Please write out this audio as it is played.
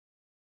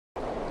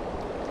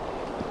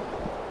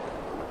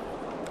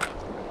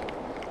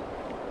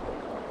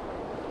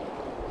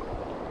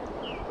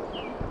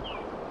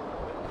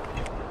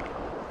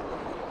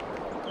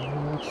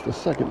It's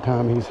the second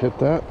time he's hit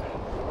that.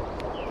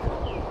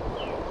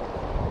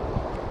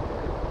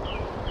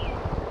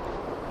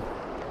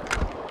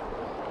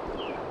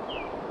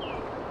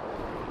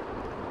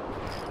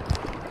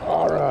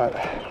 All right.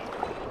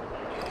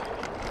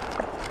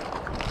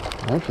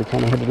 I actually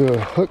kind of had to do a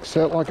hook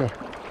set like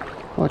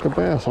a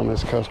bass on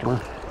this customer.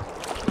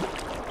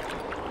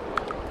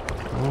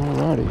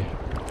 Alrighty.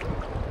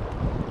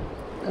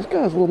 This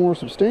guy's a little more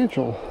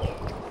substantial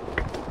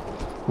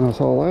than I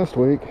saw last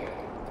week,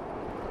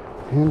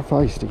 and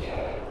feisty.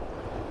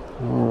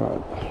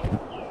 Alright.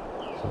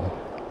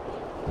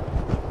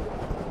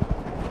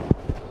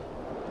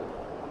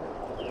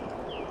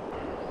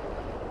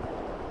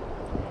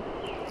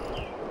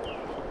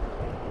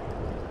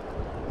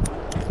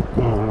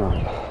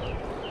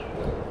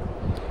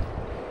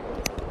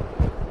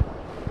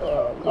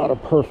 Not a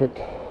perfect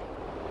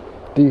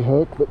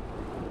D-hook, but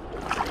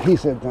he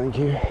said thank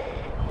you.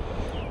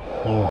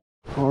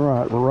 All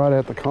right, we're right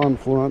at the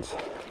confluence.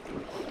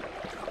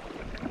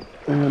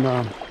 And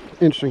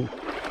interesting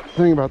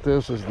thing about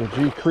this is the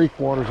G Creek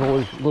water is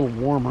always a little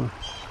warmer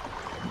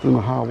than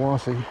the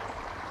Hiwassee.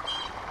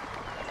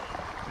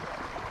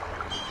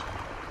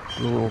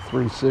 A little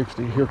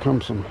 360. Here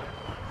comes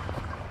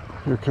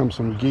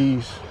some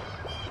geese.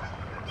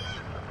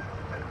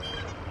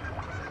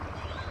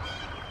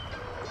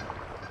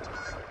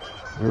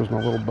 There's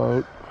my little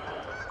boat.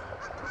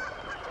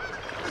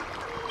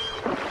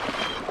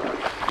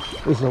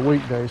 This is a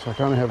weekday, so I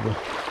kind of have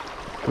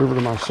the river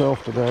to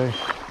myself today.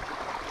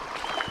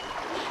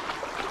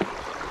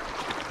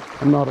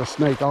 I'm not a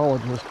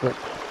snakeologist, but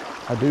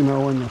I do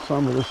know in the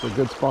summer this is a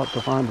good spot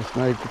to find a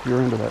snake if you're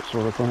into that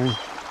sort of thing.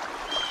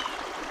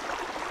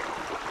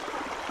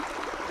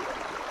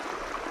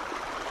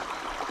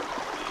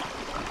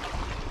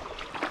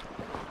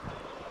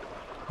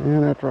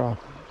 And after I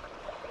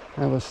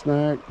have a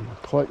snack,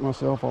 collect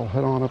myself, I'll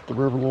head on up the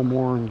river a little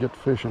more and get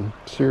fishing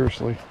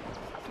seriously.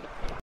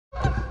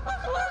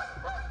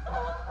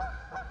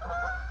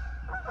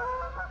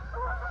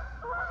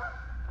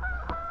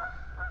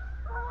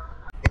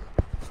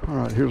 All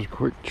right, here's a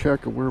quick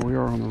check of where we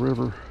are on the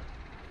river.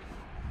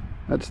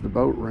 That's the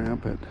boat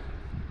ramp at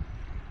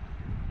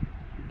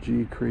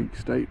G Creek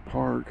State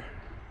Park.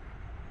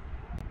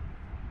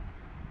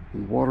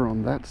 The water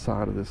on that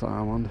side of this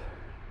island,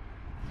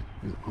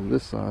 on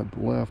this side,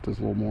 the left, is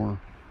a little more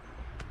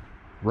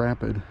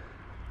rapid.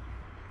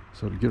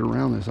 So to get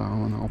around this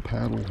island, I'll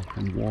paddle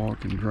and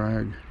walk and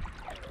drag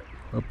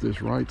up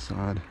this right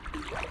side.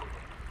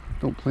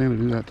 Don't plan to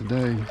do that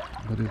today,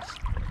 but it's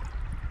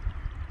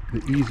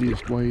the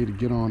easiest way to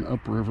get on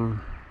upriver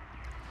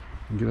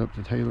and get up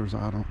to Taylor's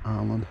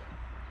Island.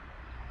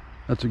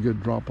 That's a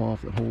good drop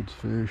off that holds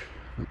fish.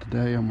 But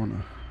today I'm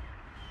gonna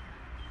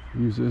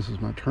use this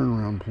as my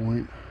turnaround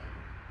point.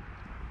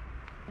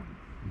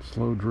 And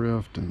slow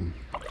drift and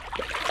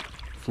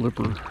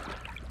flipper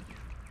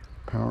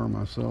power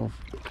myself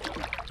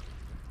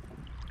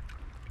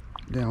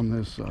down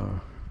this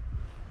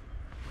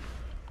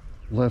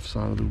left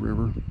side of the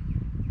river.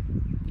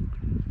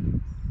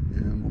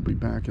 And we'll be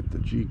back at the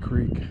G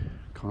Creek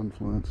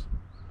confluence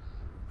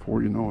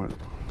before you know it.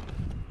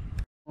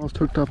 I was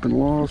hooked up and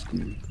lost,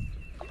 and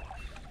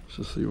let's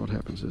just see what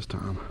happens this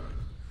time.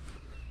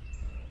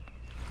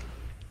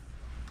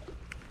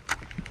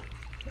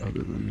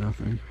 Other than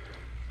nothing.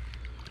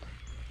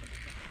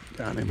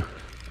 Got him.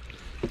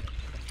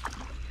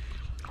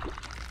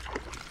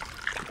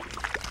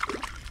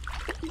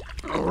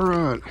 All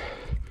right.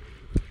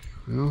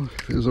 Well,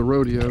 it was a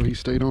rodeo. He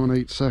stayed on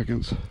 8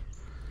 seconds.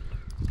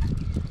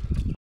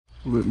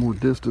 A little bit more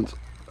distance.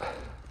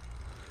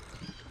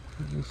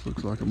 This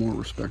looks like a more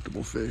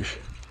respectable fish.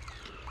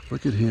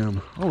 Look at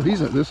him. Oh,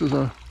 this is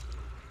a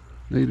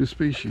native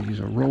species,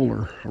 a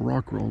roller, a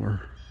rock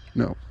roller.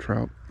 No,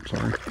 trout,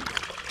 sorry.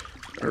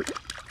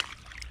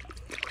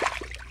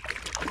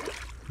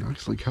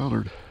 Nicely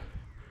colored.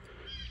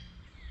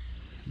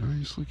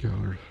 Nicely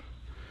colored.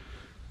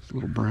 It's a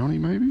little brownie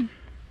maybe?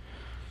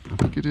 I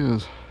think it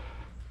is.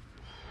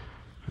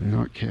 I do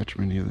not catch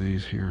many of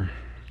these here.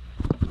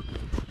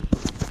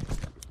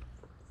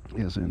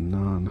 As in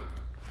none.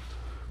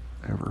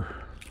 Ever.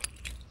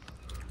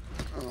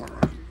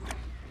 Alright.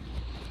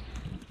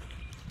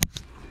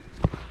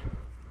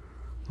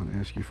 I'm going to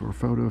ask you for a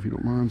photo if you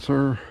don't mind,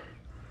 sir.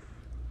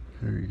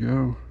 There you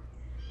go.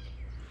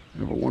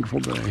 Have a wonderful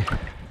day.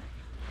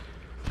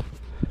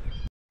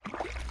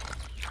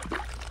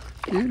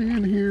 Get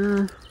in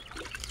here.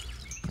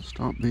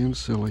 Stop being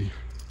silly.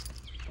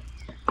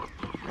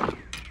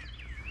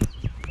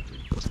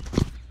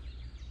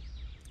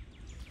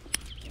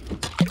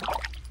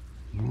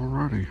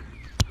 Alrighty.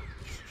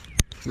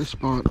 This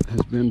spot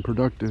has been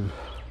productive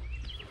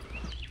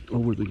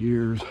over the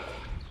years.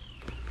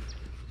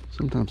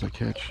 Sometimes I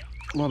catch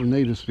a lot of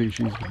native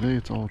species. Today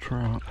it's all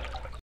trout.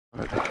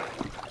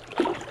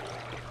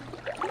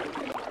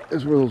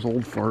 This is where those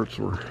old farts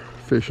were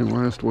fishing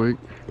last week.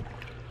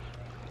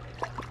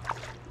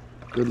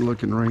 Good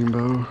looking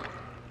rainbow.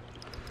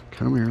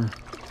 Come here.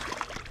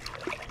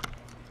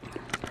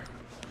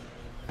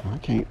 I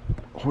can't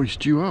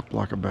hoist you up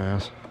like a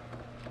bass.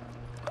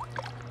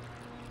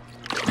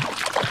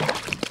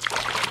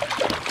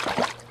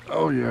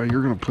 Oh yeah,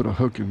 you're gonna put a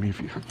hook in me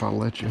if I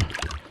let you.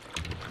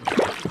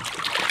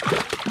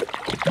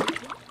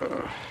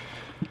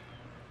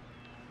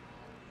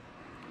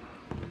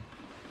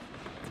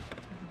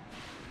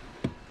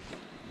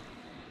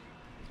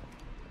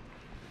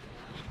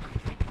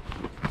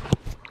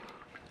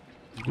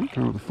 I'm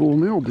kind of the full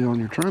meal deal, and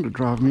you're trying to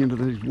drive me into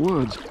these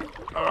woods.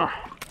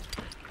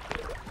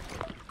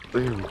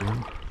 There we go.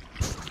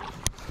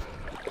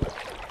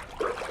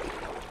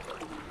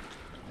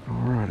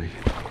 Alrighty.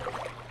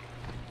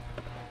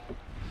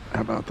 How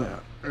about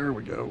that? There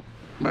we go.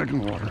 Back in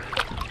the water.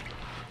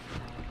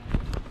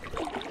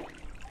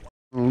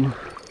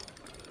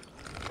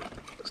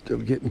 Still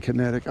getting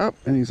kinetic. Up,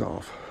 and he's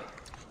off.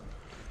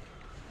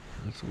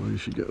 That's the way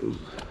she goes.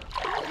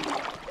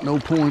 No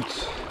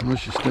points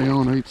unless you stay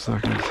on 8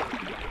 seconds.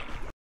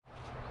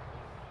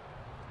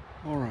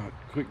 Alright,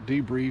 quick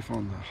debrief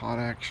on the hot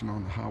action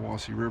on the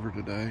Hiwassee River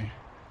today.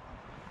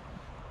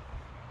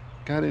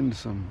 Got into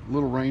some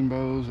little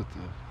rainbows at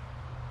the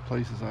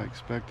places I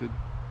expected.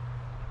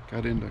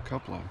 Got into a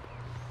couple of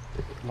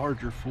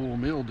larger full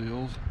meal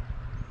deals.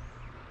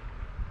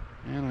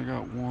 And I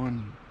got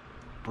one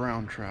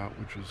brown trout,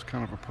 which was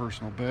kind of a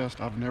personal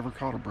best. I've never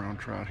caught a brown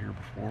trout here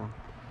before.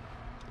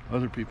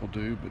 Other people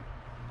do, but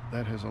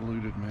that has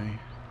eluded me.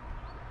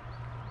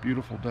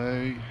 Beautiful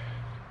day.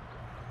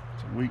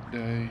 It's a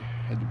weekday.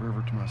 Had the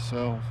river to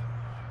myself.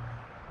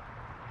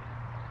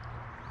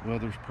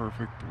 Weather's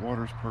perfect. The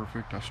water's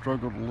perfect. I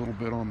struggled a little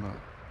bit on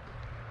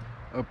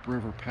the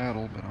upriver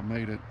paddle, but I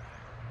made it.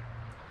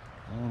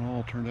 All in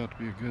all, it turned out to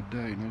be a good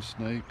day. No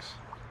snakes.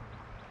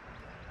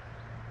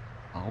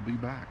 I'll be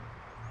back.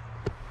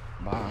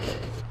 Bye.